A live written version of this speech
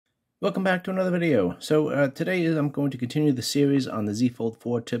Welcome back to another video. So today I'm going to continue the series on the Z Fold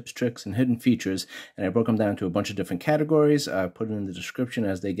 4 tips, tricks, and hidden features, and I broke them down to a bunch of different categories. I put it in the description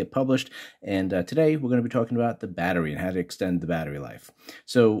as they get published, and today we're going to be talking about the battery and how to extend the battery life.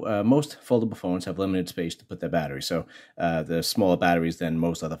 So most foldable phones have limited space to put their battery, so they're smaller batteries than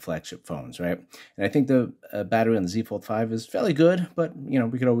most other flagship phones, right? And I think the battery on the Z Fold 5 is fairly good, but you know,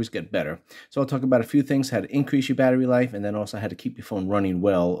 we could always get better. So I'll talk about a few things, how to increase your battery life, and then also how to keep your phone running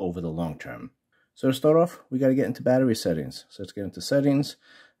well over the long term. So to start off, we got to get into battery settings. So let's get into settings,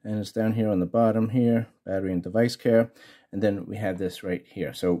 and it's down here on the bottom here, battery and device care, and then we have this right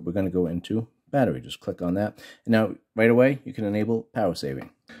here. So we're going to go into battery. Just click on that, and now right away you can enable power saving.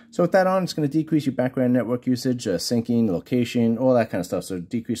 So with that on, it's going to decrease your background network usage, syncing, location, all that kind of stuff. So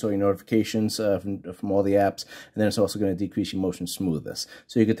decrease all your notifications from all the apps, and then it's also going to decrease your motion smoothness.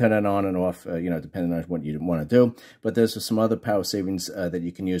 So you can turn that on and off, depending on what you want to do. But there's some other power savings that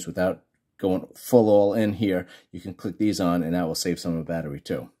you can use without going full all in here. You can click these on, and that will save some of the battery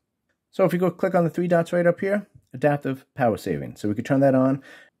too. So if you go click on the three dots right up here, adaptive power saving. So we could turn that on.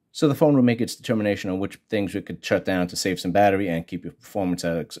 So the phone will make its determination on which things we could shut down to save some battery and keep your performance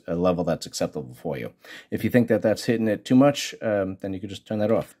at a level that's acceptable for you. If you think that that's hitting it too much, then you could just turn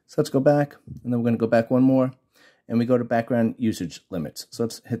that off. So let's go back, and then we're going to go back one more, and we go to background usage limits. So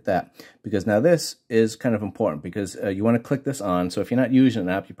let's hit that, because now this is kind of important, because you want to click this on. So if you're not using an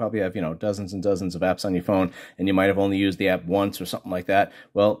app, you probably have, dozens and dozens of apps on your phone, and you might have only used the app once or something like that.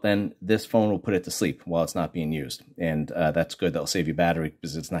 Well, then this phone will put it to sleep while it's not being used. And that's good. That'll save you battery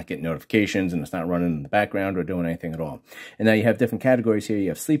because it's not getting notifications and it's not running in the background or doing anything at all. And now you have different categories here. You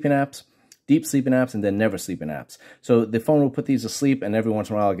have sleeping apps, deep sleeping apps, and then never sleeping apps. So the phone will put these to sleep, and every once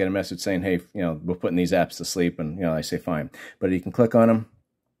in a while I'll get a message saying, hey, we're putting these apps to sleep, and I say fine. But you can click on them,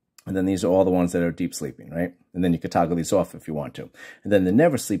 and then these are all the ones that are deep sleeping, right? And then you could toggle these off if you want to. And then the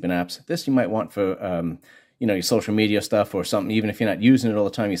never sleeping apps, this you might want for your social media stuff or something. Even if you're not using it all the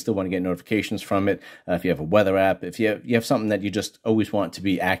time, you still want to get notifications from it. If you have a weather app, if you have something that you just always want to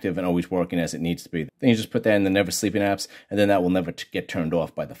be active and always working as it needs to be, then you just put that in the never sleeping apps, and then that will never get turned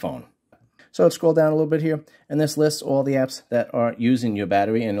off by the phone. So let's scroll down a little bit here, and this lists all the apps that are using your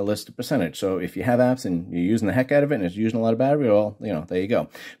battery, and it lists the percentage. So if you have apps and you're using the heck out of it and it's using a lot of battery, well, there you go.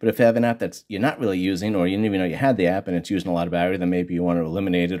 But if you have an app that's you're not really using, or you didn't even know you had the app and it's using a lot of battery, then maybe you want to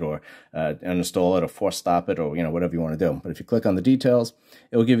eliminate it or uninstall it or force stop it, or whatever you want to do. But if you click on the details,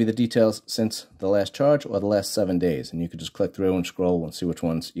 it will give you the details since the last charge or the last 7 days, and you can just click through and scroll and see which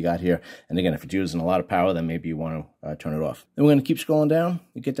ones you got here. And again, if it's using a lot of power, then maybe you want to turn it off. Then we're going to keep scrolling down.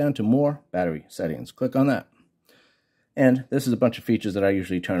 You get down to more battery settings. Click on that. And this is a bunch of features that I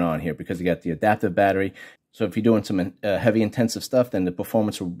usually turn on here, because you got the adaptive battery. So if you're doing some heavy intensive stuff, then the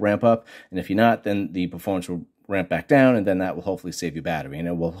performance will ramp up. And if you're not, then the performance will ramp back down, and then that will hopefully save you battery. And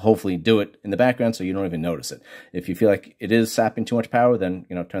it will hopefully do it in the background so you don't even notice it. If you feel like it is sapping too much power, then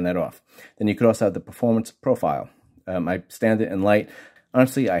turn that off. Then you could also have the performance profile. I stand it in light.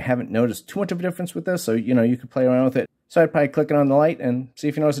 Honestly, I haven't noticed too much of a difference with this, so you could play around with it. So I'd probably click it on the light and see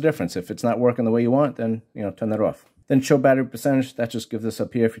if you notice a difference. If it's not working the way you want, then turn that off. Then show battery percentage, that just gives this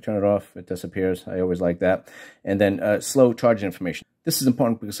up here. If you turn it off, it disappears. I always like that. And then slow charging information. This is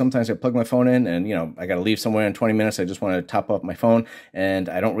important because sometimes I plug my phone in and, I got to leave somewhere in 20 minutes. I just want to top up my phone and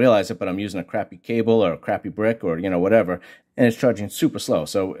I don't realize it, but I'm using a crappy cable or a crappy brick or, whatever. And it's charging super slow.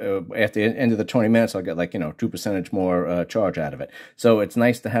 So at the end of the 20 minutes, I'll get 2% more charge out of it. So it's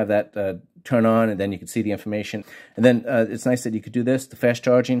nice to have that turn on, and then you can see the information. And then it's nice that you could do this, the fast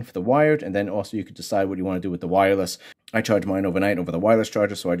charging for the wired, and then also you could decide what you want to do with the wireless. I charge mine overnight over the wireless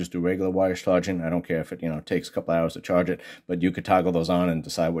charger, so I just do regular wireless charging. I don't care if it takes a couple hours to charge it, but you could toggle those on and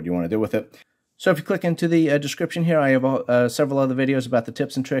decide what you want to do with it. So if you click into the description here, I have several other videos about the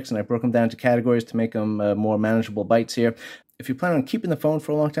tips and tricks, and I broke them down to categories to make them more manageable bites here. If you plan on keeping the phone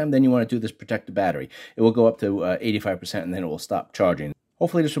for a long time, then you want to do this protect the battery. It will go up to 85%, and then it will stop charging.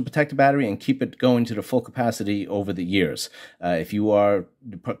 Hopefully this will protect the battery and keep it going to the full capacity over the years. If you are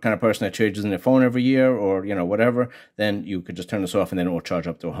the kind of person that changes their phone every year or, whatever, then you could just turn this off and then it will charge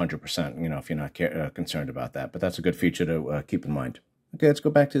up to 100%, if you're not concerned about that. But that's a good feature to keep in mind. Okay, let's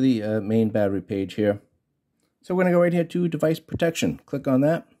go back to the main battery page here. So we're going to go right here to device protection. Click on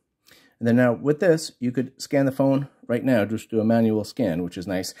that. And then now with this, you could scan the phone right now, just do a manual scan, which is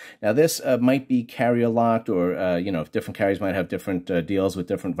nice. Now this might be carrier locked, or, different carriers might have different deals with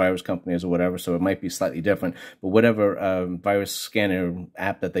different virus companies or whatever, so it might be slightly different. But whatever virus scanner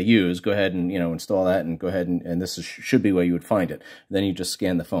app that they use, go ahead and, install that, and go ahead and this should be where you would find it. And then you just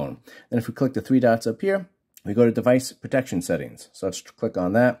scan the phone. Then if we click the three dots up here, we go to device protection settings. So let's click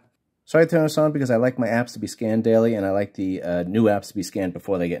on that. So I turn this on because I like my apps to be scanned daily, and I like the new apps to be scanned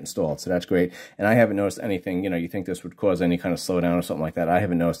before they get installed. So that's great. And I haven't noticed anything, you think this would cause any kind of slowdown or something like that. I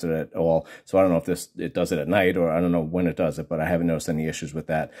haven't noticed it at all. So I don't know if it does it at night, or I don't know when it does it, but I haven't noticed any issues with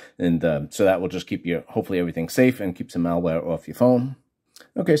that. And so that will just keep hopefully everything safe and keep some malware off your phone.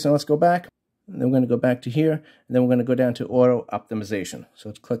 Okay, so let's go back. And then we're going to go back to here, and then we're going to go down to auto optimization. So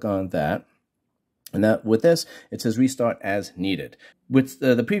let's click on that. And that with this, it says restart as needed. With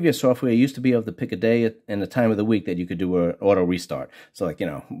the previous software, you used to be able to pick a day and the time of the week that you could do an auto restart. So like,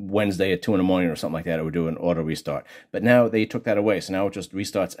 Wednesday at 2 in the morning or something like that, it would do an auto restart. But now they took that away. So now it just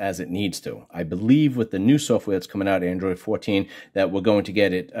restarts as it needs to. I believe with the new software that's coming out, Android 14, that we're going to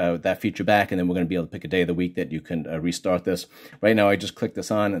get that feature back, and then we're going to be able to pick a day of the week that you can restart this. Right now, I just clicked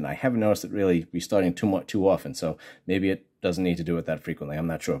this on, and I haven't noticed it really restarting too often. So maybe it doesn't need to do it that frequently. I'm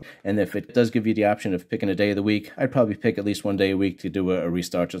not sure. And if it does give you the option of picking a day of the week, I'd probably pick at least one day a week to do a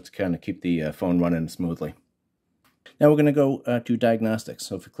restart, just to kind of keep the phone running smoothly. Now we're going to go to diagnostics.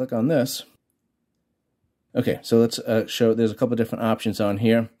 So if we click on this, okay, so let's show, there's a couple of different options on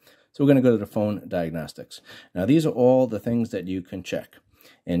here. So we're going to go to the phone diagnostics. Now these are all the things that you can check.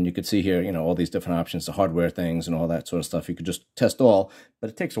 And you can see here, all these different options, the hardware things and all that sort of stuff. You could just test all, but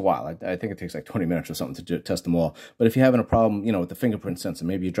it takes a while. I think it takes like 20 minutes or something to test them all. But if you're having a problem, with the fingerprint sensor,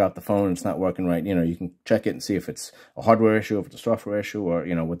 maybe you drop the phone and it's not working right, you can check it and see if it's a hardware issue, if it's a software issue, or,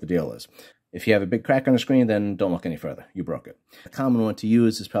 what the deal is. If you have a big crack on the screen, then don't look any further. You broke it. A common one to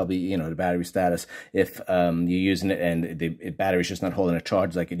use is probably, the battery status. If you're using it and the battery's just not holding a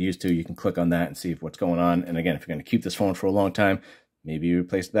charge like it used to, you can click on that and see what's going on. And again, if you're going to keep this phone for a long time, maybe you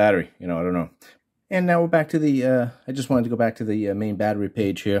replace the battery, I don't know. And now we're back to the, I just wanted to go back to the main battery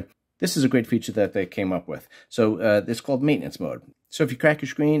page here. This is a great feature that they came up with. So it's called maintenance mode. So if you crack your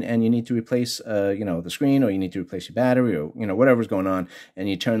screen and you need to replace, the screen, or you need to replace your battery, or, whatever's going on, and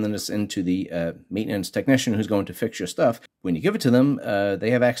you turn this into the maintenance technician who's going to fix your stuff, when you give it to them, they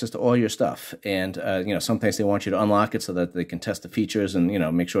have access to all your stuff. And, sometimes they want you to unlock it so that they can test the features and,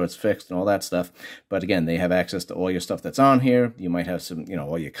 make sure it's fixed and all that stuff. But again, they have access to all your stuff that's on here. You might have some,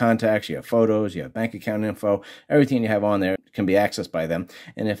 all your contacts, you have photos, you have bank account info, everything you have on there can be accessed by them.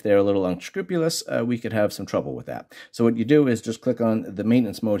 And if they're a little unscrupulous, we could have some trouble with that. So what you do is just click on the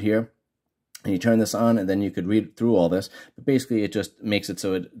maintenance mode here, and you turn this on, and then you could read through all this. But basically, it just makes it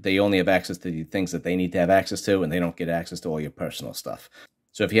so they only have access to the things that they need to have access to, and they don't get access to all your personal stuff.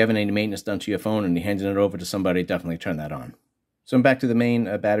 So if you have any maintenance done to your phone and you're handing it over to somebody, definitely turn that on. So I'm back to the main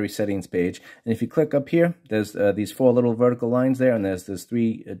battery settings page, and if you click up here, there's these 4 little vertical lines there, and there's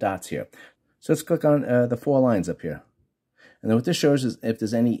 3 dots here. So let's click on the 4 lines up here. And then what this shows is if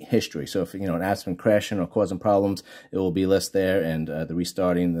there's any history. So if, an app's been crashing or causing problems, it will be listed there, and the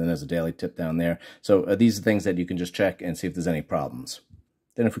restarting, and then there's a daily tip down there. So these are things that you can just check and see if there's any problems.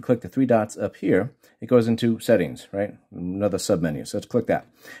 Then if we click the 3 dots up here, it goes into settings, right? Another submenu. So let's click that.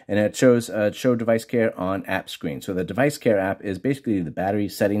 And it shows show device care on app screen. So the device care app is basically the battery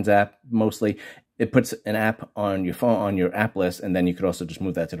settings app mostly. It puts an app on your phone, on your app list, and then you could also just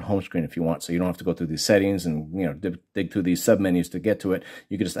move that to the home screen if you want. So you don't have to go through these settings and dig through these submenus to get to it.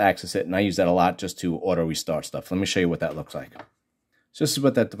 You can just access it, and I use that a lot just to auto restart stuff. Let me show you what that looks like. So this is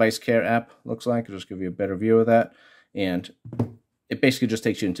what that device care app looks like. I'll just give you a better view of that. And it basically just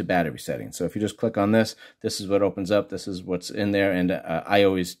takes you into battery settings. So if you just click on this, this is what opens up. This is what's in there. And I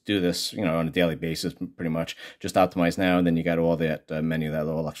always do this, on a daily basis, pretty much. Just optimize now, and then you got all that menu that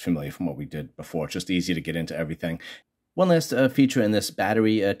all looks familiar from what we did before. It's just easy to get into everything. One last feature in this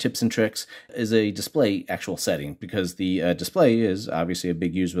battery tips and tricks is a display actual setting, because the display is obviously a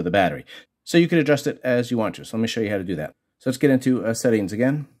big user of the battery. So you can adjust it as you want to. So let me show you how to do that. So let's get into settings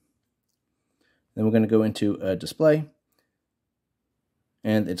again. Then we're going to go into display.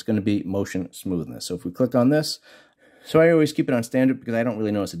 And it's going to be motion smoothness. So if we click on this, so I always keep it on standard because I don't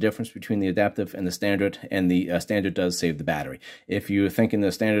really notice a difference between the adaptive and the standard, and the standard does save the battery. If you're thinking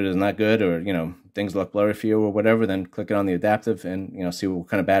the standard is not good, or things look blurry for you or whatever, then click it on the adaptive and see what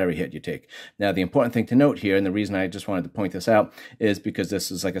kind of battery hit you take. Now the important thing to note here, and the reason I just wanted to point this out, is because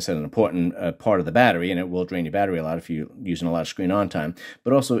this is, like I said, an important part of the battery, and it will drain your battery a lot if you're using a lot of screen on time.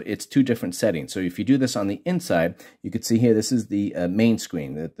 But also it's 2 different settings. So if you do this on the inside, you can see here this is the main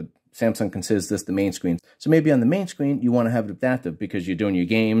screen. The Samsung considers this the main screen. So maybe on the main screen, you want to have it adaptive because you're doing your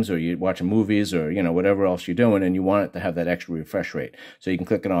games, or you're watching movies, or, whatever else you're doing, and you want it to have that extra refresh rate. So you can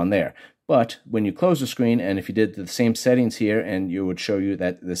click it on there. But when you close the screen, and if you did the same settings here, and you would show you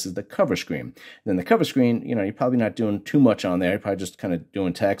that this is the cover screen. Then the cover screen, you're probably not doing too much on there. You're probably just kind of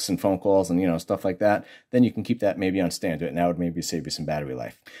doing texts and phone calls and, stuff like that. Then you can keep that maybe on standard, and that would maybe save you some battery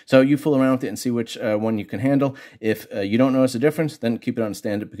life. So you fool around with it and see which one you can handle. If you don't notice a difference, then keep it on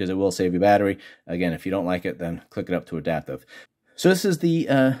standard because it will save you battery. Again, if you don't like it, then click it up to adaptive. So this is the,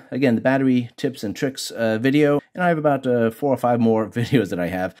 again, the battery tips and tricks video, and I have about 4 or 5 more videos that I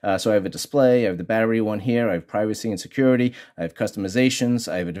have. So I have a display, I have the battery one here, I have privacy and security, I have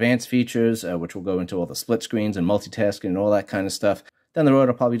customizations, I have advanced features, which will go into all the split screens and multitasking and all that kind of stuff. Down the road,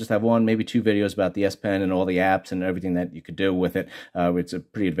 I'll probably just have 1, maybe 2 videos about the S Pen and all the apps and everything that you could do with it. It's a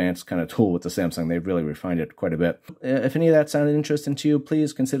pretty advanced kind of tool with the Samsung. They've really refined it quite a bit. If any of that sounded interesting to you,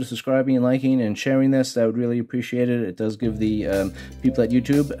 please consider subscribing and liking and sharing this. I would really appreciate it. It does give the people at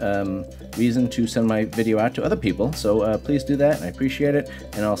YouTube reason to send my video out to other people. So please do that. I appreciate it.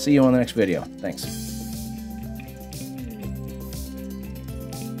 And I'll see you on the next video. Thanks.